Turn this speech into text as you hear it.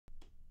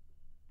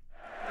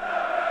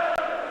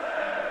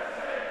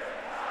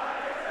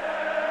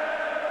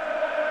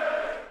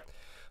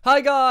Hi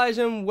guys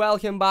and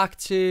welcome back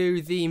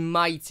to the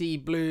Mighty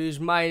Blues.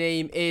 My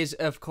name is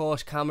of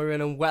course Cameron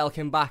and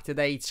welcome back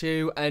today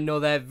to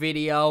another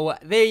video.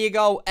 There you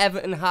go,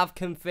 Everton have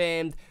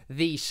confirmed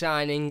the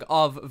signing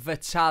of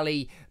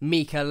Vitaliy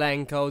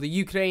Mykolenko. The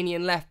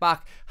Ukrainian left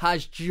back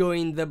has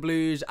joined the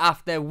Blues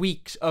after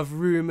weeks of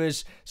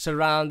rumours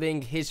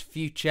surrounding his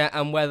future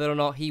and whether or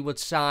not he would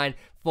sign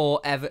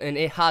for Everton.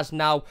 It has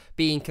now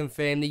been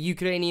confirmed. The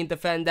Ukrainian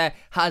defender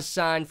has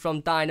signed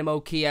from Dynamo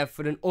Kiev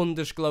for an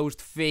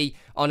undisclosed fee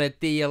on a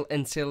deal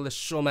until the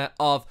summer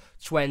of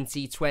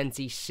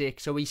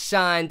 2026. So he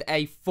signed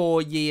a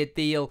 4-year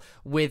deal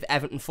with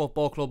Everton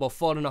Football Club, or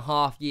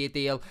 4.5-year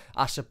deal,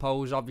 I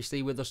suppose,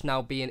 obviously with us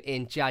now being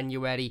in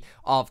January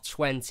of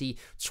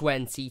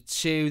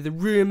 2022. The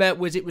rumour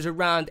was it was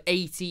around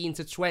 18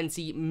 to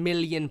 20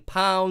 million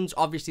pounds.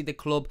 Obviously the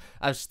club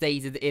have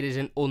stated it is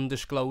an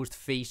undisclosed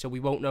fee, so we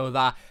won't know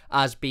that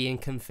as being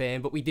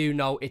confirmed, but we do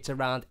know it's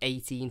around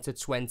 18 to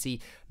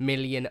 20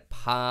 million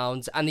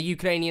pounds. And the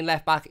Ukrainian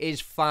left back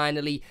is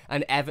finally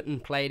an Everton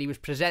player. He was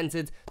presented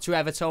to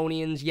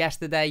Evertonians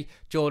yesterday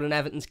during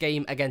Everton's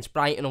game against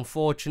Brighton.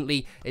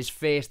 Unfortunately, his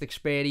first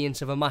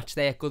experience of a match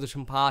there at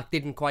Goodison Park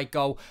didn't quite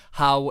go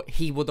how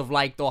he would have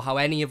liked or how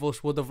any of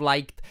us would have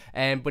liked,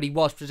 but he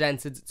was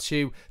presented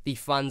to the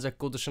fans at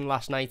Goodison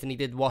last night and he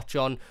did watch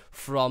on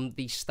from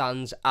the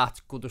stands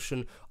at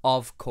Goodison,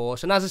 of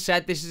course. And as I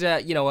said, this is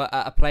a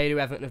player who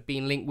Everton have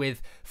been linked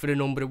with for a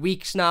number of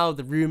weeks now.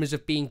 The rumours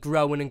have been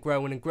growing and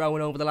growing and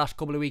growing over the last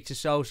couple of weeks or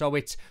so, so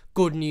it's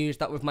good news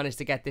that we've managed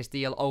to get this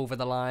deal over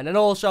the line, and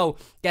also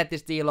get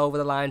this deal over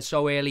the line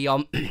so early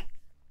on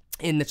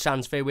in the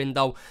transfer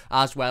window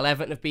as well.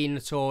 Everton have been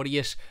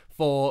notorious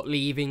for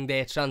leaving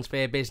their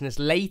transfer business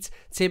late,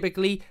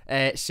 typically,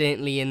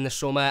 certainly in the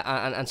summer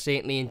and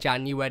certainly in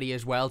January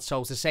as well.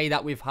 So to say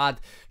that we've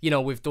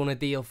done a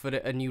deal for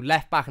a new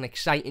left back, an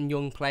exciting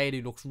young player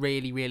who looks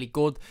really, really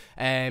good,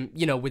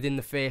 within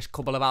the first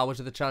couple of hours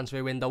of the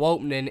transfer window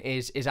opening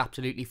is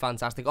absolutely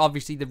fantastic.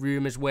 Obviously, the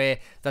rumours were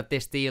that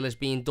this deal has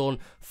been done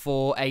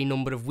for a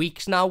number of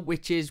weeks now,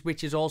 which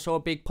is also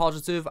a big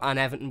positive, and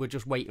Everton were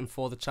just waiting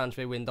for the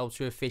transfer window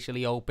to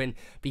officially open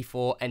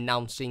before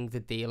announcing the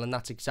deal, and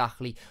that's exactly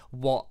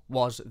what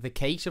was the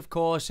case, of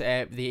course.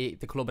 The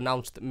club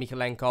announced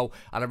Mykolenko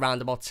at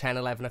around about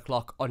 10-11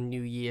 o'clock on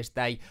New Year's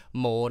Day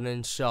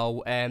morning.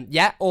 So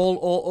yeah,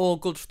 all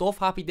good stuff.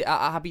 Happy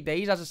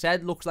days. As I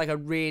said, looks like a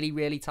really,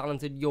 really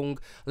talented young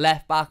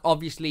left back.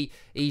 Obviously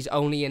he's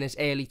only in his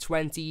early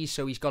 20s,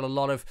 so he's got a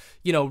lot of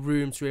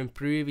room to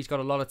improve. He's got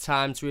a lot of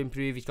time to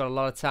improve. He's got a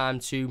lot of time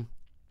to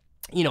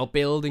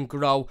build and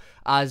grow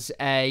as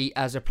a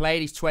player.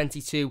 He's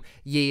 22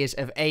 years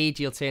of age.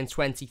 He'll turn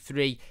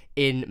 23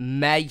 in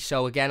May.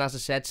 So again, as I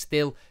said,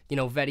 still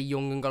very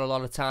young and got a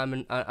lot of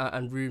time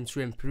and room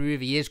to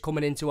improve. He is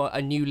coming into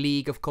a new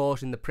league, of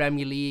course, in the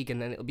Premier League,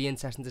 and then it'll be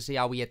interesting to see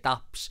how he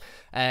adapts,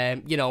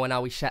 and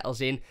how he settles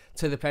in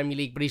to the Premier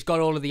League. But he's got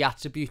all of the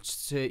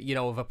attributes to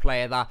of a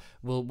player that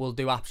will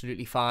do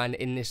absolutely fine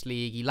in this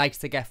league. He likes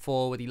to get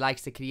forward. He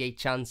likes to create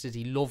chances.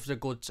 He loves a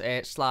good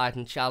slide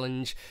and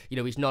challenge.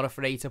 He's not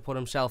afraid to put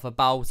himself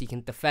about. He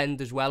can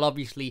defend as well.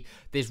 Obviously,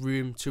 there's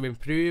room to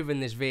improve,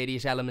 and there's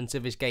various elements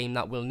of his game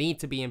that will need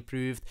to be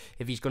improved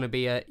if he's going to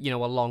be a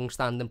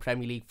long-standing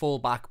Premier League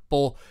fullback.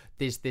 But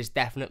there's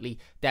definitely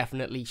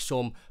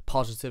some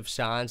positive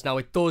signs. Now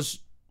it does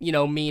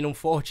mean,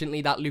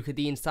 unfortunately, that Lucas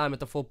Digne's time at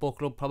the football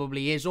club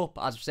probably is up.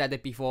 As I've said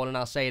it before and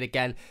I'll say it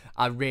again,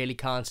 I really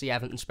can't see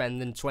Everton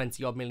spending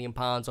 20 odd million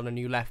pounds on a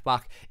new left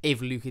back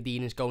if Lucas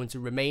Digne is going to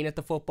remain at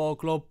the football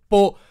club.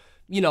 But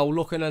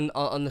looking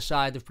on the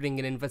side of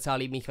bringing in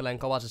Vitaliy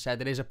Mykolenko, as I said,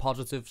 it is a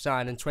positive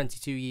sign. And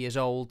 22 years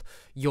old,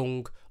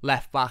 young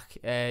left back,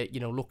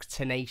 looks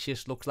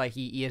tenacious, looks like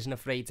he isn't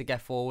afraid to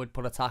get forward,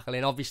 put a tackle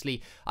in.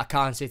 Obviously, I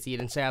can't sit here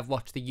and say I've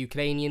watched the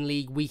Ukrainian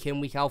league week in,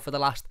 week out for the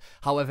last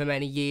however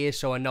many years,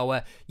 so I know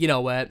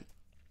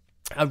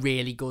a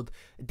really good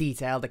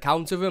detailed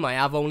account of him. I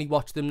have only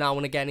watched him now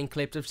and again in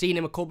clips. I've seen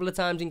him a couple of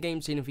times in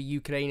games, seen him for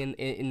Ukraine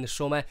in the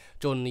summer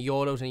during the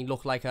Euros, and he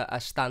looked like a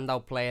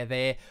standout player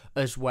there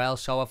as well.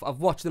 So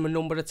I've watched him a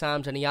number of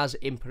times and he has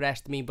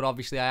impressed me, but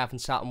obviously I haven't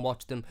sat and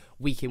watched him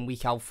week in,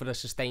 week out for a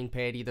sustained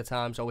period of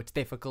time, so it's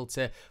difficult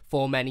to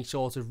form any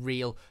sort of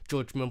real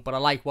judgment, but I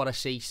like what I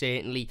see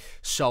certainly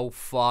so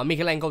far.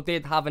 Mykolenko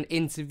did have an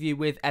interview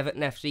with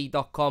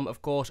EvertonFC.com,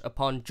 of course,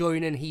 upon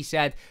joining. He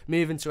said,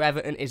 "Moving to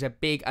Everton is a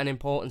big and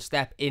important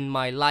step in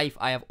my life.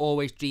 I have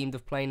always dreamed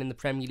of playing in the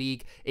Premier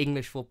League.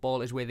 English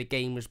football is where the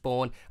game was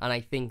born, and I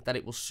think that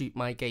it will suit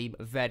my game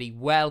very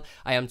well.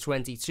 I am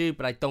 22,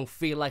 but I don't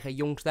feel like a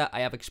youngster.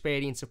 I have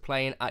experience of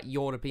playing at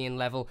European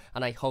level,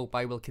 and I hope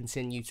I will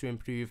continue to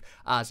improve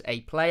as a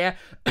player."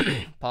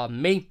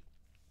 Pardon me.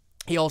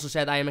 He also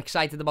said, I am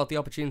excited about the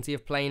opportunity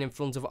of playing in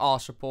front of our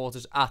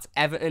supporters at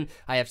Everton.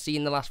 I have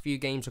seen the last few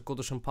games at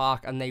Goodison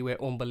Park and they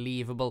were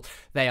unbelievable.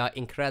 They are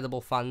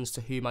incredible fans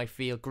to whom I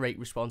feel great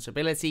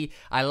responsibility.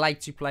 I like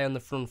to play on the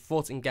front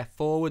foot and get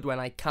forward when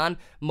I can.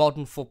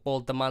 Modern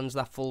football demands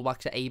that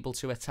fullbacks are able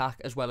to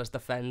attack as well as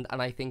defend,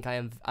 and I think I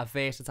am a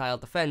versatile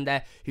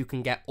defender who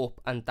can get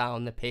up and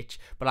down the pitch.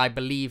 But I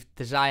believe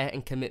desire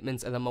and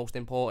commitment are the most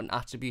important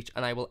attributes,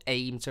 and I will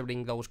aim to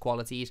bring those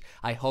qualities.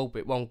 I hope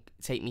it won't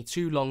take me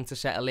too long to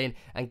settle in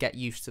and get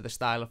used to the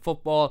style of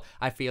football.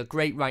 I feel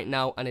great right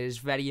now, and it is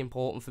very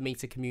important for me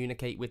to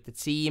communicate with the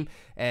team,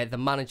 the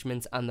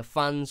management and the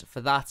fans.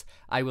 For that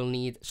I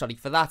need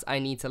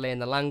to learn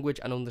the language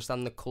and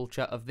understand the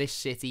culture of this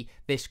city,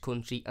 this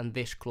country and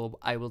this club.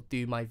 I will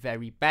do my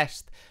very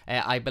best.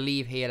 I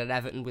believe here at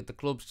Everton, with the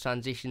club's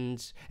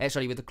traditions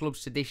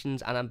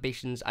and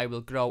ambitions, I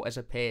will grow as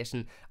a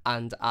person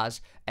and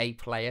as a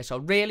player. So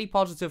really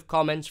positive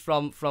comments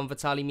from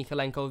Vitaliy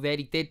Mykolenko there.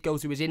 He did go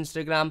to his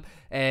Instagram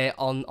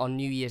on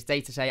New Year's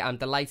Day to say, I'm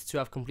delighted to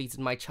have completed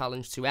my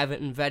challenge to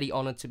Everton. Very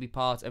honoured to be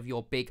part of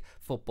your big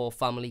football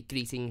family.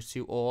 Greetings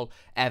to all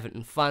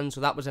Everton fans.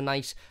 So that was a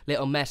nice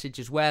little message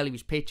as well. He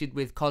was pictured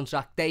with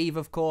Contract Dave,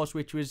 of course,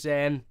 which was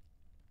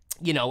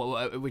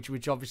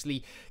which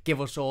obviously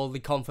give us all the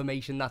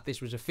confirmation that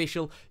this was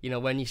official.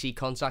 When you see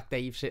Contract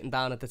Dave sitting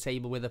down at the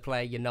table with a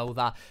player, you know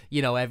that,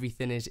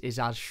 everything is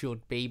as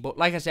should be. But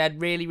like I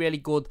said, really, really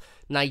good,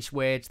 nice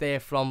words there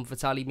from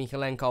Vitaliy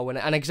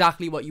Mykolenko, and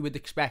exactly what you would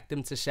expect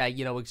him to say,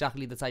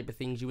 exactly the type of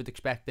things you would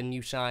expect a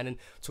new signing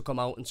to come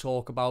out and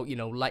talk about,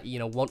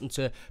 wanting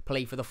to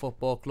play for the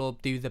football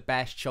club, do the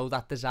best, show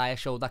that desire,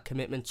 show that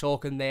commitment,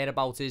 talking there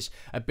about his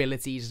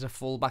abilities as a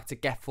fullback to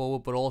get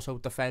forward but also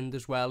defend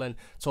as well, and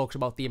talks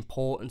about the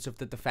importance of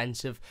the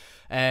defensive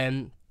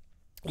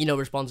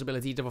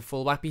responsibilities of a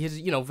fullback, because,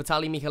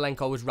 Vitaliy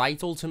Mykolenko is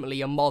right.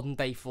 Ultimately, a modern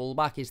day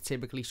fullback is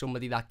typically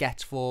somebody that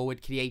gets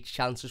forward, creates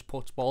chances,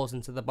 puts balls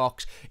into the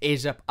box,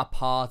 is a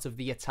part of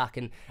the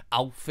attacking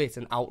outfit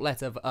and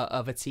outlet of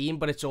a team.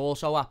 But it's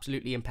also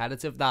absolutely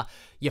imperative that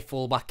your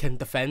fullback can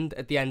defend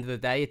at the end of the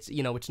day.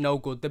 It's no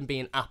good them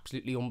being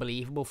absolutely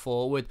unbelievable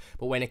forward,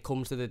 but when it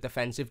comes to the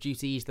defensive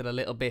duties, they're a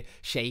little bit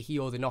shaky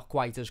or they're not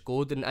quite as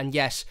good. And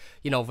yes,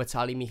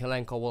 Vitaliy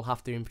Mykolenko will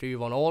have to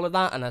improve on all of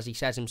that, and as he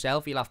says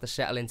himself, he'll have to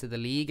settle into the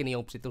league, and he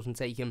hopes it doesn't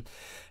take him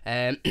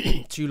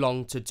too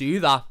long to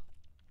do that.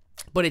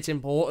 But it's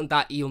important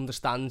that he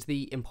understands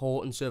the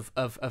importance of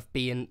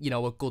being,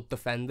 a good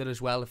defender as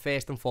well.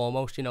 First and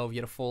foremost, if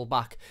you're a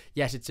full-back,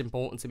 yes, it's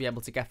important to be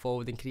able to get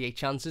forward and create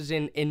chances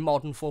in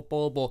modern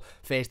football, but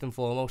first and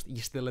foremost,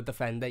 you're still a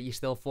defender. You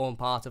still form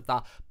part of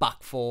that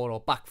back four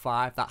or back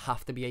five that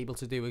have to be able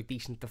to do a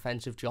decent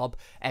defensive job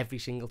every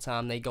single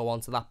time they go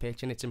onto that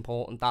pitch, and it's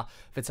important that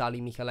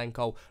Vitaliy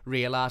Mykolenko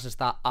realises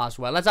that as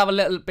well. Let's have a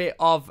little bit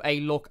of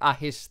a look at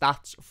his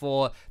stats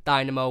for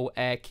Dynamo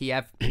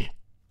Kiev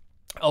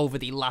over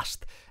the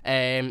last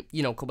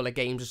couple of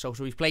games or so.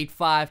 So he's played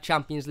 5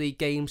 Champions League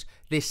games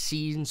this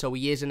season, so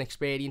he is an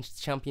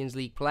experienced Champions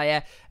League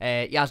player.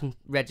 He hasn't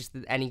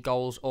registered any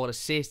goals or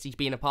assists. He's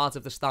been a part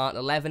of the starting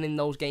 11 in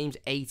those games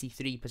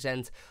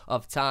 83%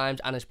 of times,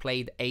 and has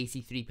played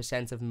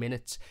 83% of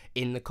minutes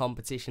in the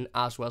competition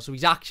as well. So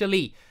he's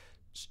actually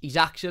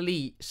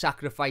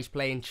sacrificed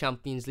playing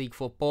Champions League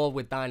football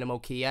with Dynamo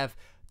Kiev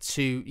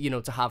to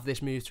have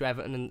this move to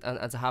Everton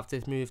and to have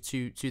this move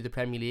to the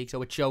Premier League.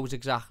 So it shows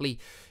exactly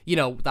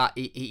that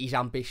he's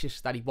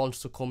ambitious, that he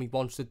wants to come, he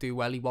wants to do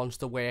well, he wants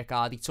to work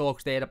hard. He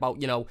talks there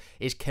about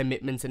his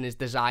commitment and his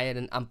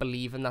desire, and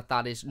believing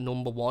that is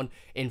number one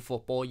in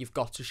football. You've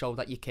got to show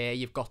that you care,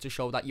 you've got to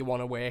show that you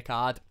want to work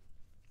hard,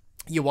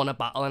 you want to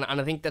battle, and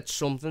I think that's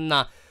something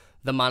that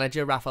the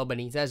manager, Rafael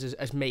Benitez,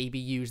 has maybe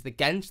used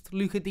against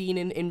Luca Dean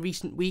in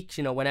recent weeks.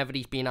 Whenever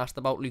he's been asked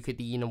about Luca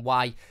Dean and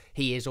why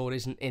he is or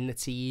isn't in the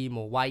team,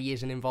 or why he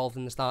isn't involved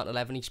in the starting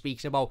 11, he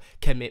speaks about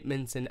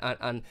commitment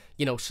and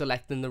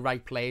selecting the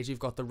right players who've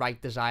got the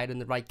right desire and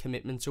the right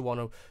commitment to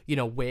want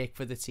to work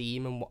for the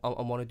team and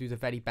want to do the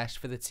very best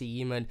for the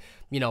team. And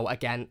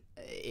again,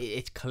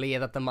 it's clear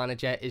that the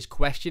manager is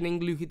questioning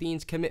Luca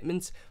Dean's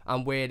commitment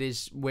and where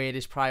his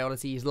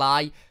priorities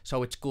lie.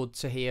 So it's good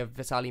to hear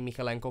Vitaliy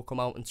Mykolenko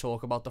come out and talk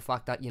about the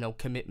fact that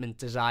commitment,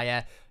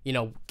 desire,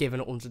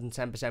 giving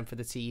 110% for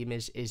the team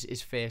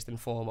is first and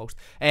foremost.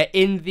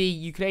 In the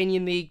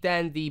Ukrainian league,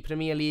 then the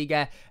Premier League,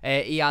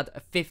 he had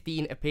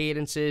 15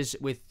 appearances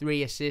with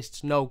 3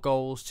 assists, no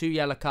goals, 2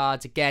 yellow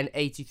cards. Again,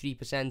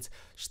 83%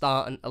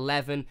 starting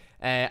 11,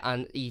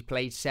 and he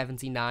played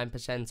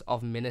 79%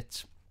 of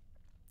minutes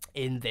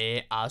in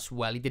there as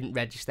well. He didn't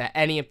register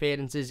any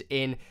appearances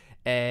in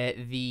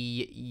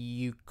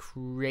the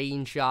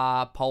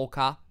Ukrainsha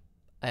Polka.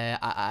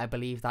 I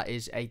believe that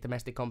is a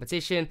domestic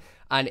competition,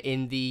 and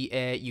in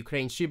the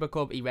Ukraine Super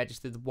Cup he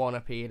registered 1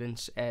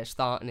 appearance,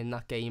 starting in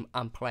that game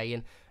and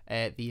playing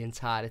the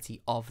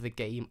entirety of the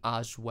game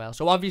as well.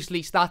 So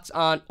obviously stats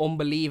aren't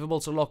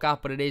unbelievable to look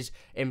at, but it is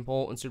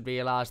important to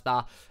realise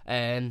that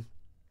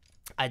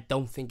I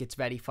don't think it's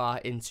very far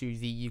into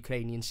the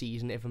Ukrainian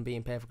season, if I'm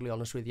being perfectly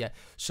honest with you.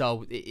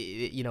 So,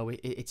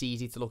 it's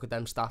easy to look at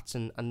them stats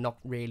and not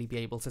really be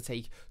able to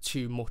take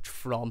too much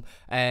from.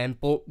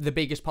 But the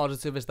biggest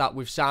positive is that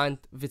we've signed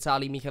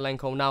Vitaliy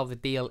Mykolenko now. The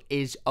deal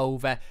is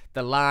over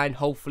the line.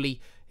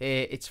 Hopefully,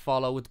 it's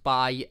followed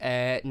by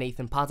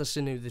Nathan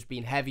Patterson, who there's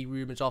been heavy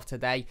rumours of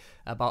today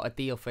about a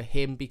deal for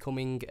him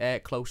becoming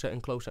closer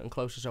and closer and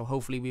closer. So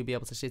hopefully we'll be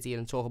able to sit here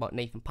and talk about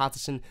Nathan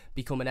Patterson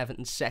becoming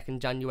Everton's second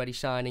January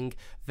signing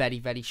very,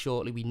 very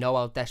shortly. We know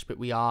how desperate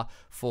we are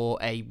for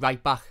a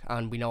right-back,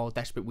 and we know how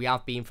desperate we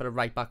have been for a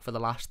right-back for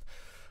the last,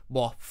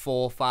 4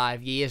 or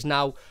 5 years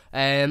now.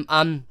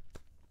 And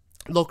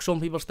look, some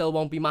people still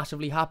won't be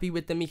massively happy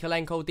with the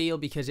Mykolenko deal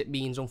because it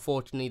means,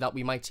 unfortunately, that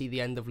we might see the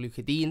end of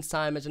Luka Dean's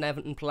time as an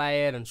Everton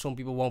player, and some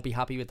people won't be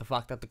happy with the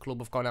fact that the club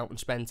have gone out and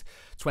spent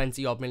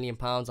 20-odd million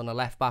pounds on a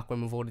left-back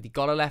when we've already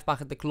got a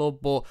left-back at the club.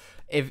 But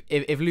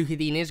if Luka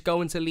Dean is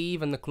going to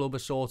leave and the club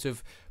is sort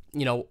of,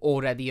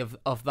 already of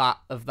that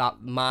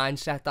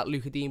mindset that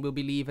Luka Dean will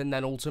be leaving,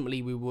 then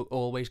ultimately we were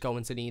always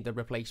going to need a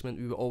replacement.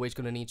 We were always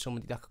going to need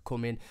somebody that could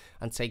come in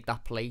and take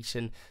that place.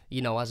 And,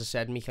 as I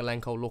said,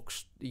 Mykolenko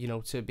looks,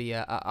 to be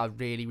a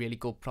really, really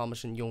good,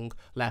 promising young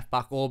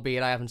left-back,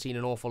 albeit I haven't seen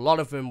an awful lot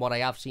of him. What I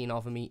have seen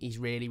of him, he's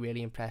really,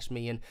 really impressed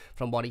me. And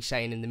from what he's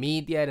saying in the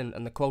media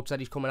and the quotes that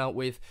he's coming out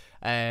with,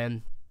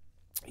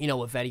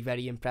 are very,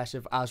 very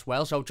impressive as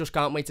well. So just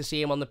can't wait to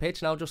see him on the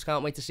pitch now. Just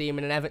can't wait to see him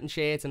in an Everton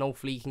shirt, and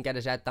hopefully he can get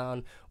his head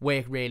down,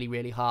 work really,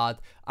 really hard,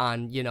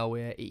 and,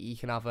 he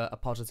can have a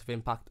positive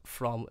impact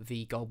from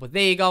the goal. But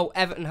there you go.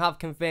 Everton have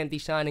confirmed the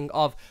signing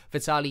of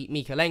Vitaliy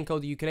Mykolenko.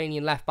 The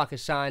Ukrainian left-back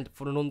is signed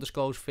for an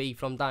undisclosed fee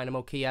from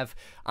Dynamo Kiev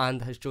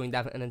and has joined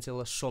Everton until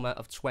the summer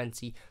of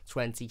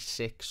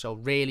 2026. So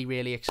really,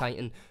 really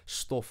exciting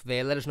stuff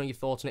there. Let us know your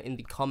thoughts on it in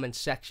the comments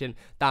section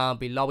down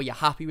below. Are you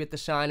happy with the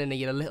signing? Are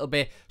you a little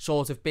bit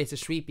sort of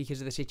bittersweet because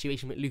of the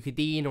situation with Luka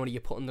Dean, or are you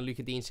putting the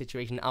Luka Dean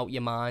situation out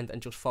your mind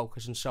and just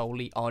focusing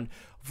solely on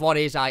what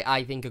is,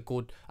 I think, a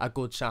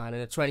good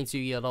signing? A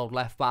 22-year-old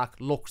left back,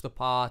 looks the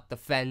part,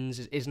 defends,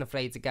 isn't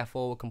afraid to get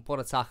forward, can put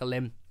a tackle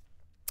in.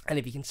 And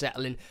if he can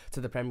settle in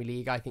to the Premier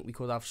League, I think we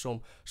could have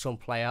some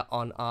player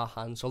on our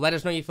hands. So let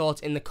us know your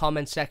thoughts in the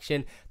comment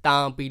section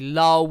down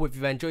below. If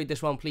you've enjoyed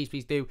this one, please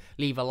do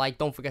leave a like.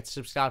 Don't forget to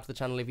subscribe to the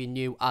channel if you're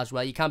new as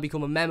well. You can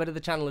become a member of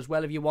the channel as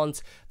well if you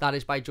want. That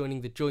is by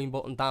joining the join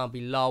button down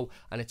below.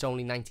 And it's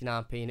only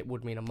 99p, and it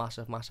would mean a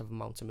massive, massive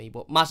amount to me.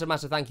 But massive,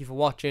 massive thank you for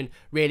watching.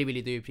 Really,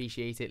 really do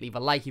appreciate it. Leave a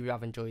like if you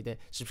have enjoyed it.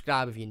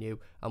 Subscribe if you're new.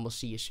 And we'll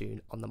see you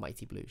soon on the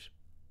Mighty Blues.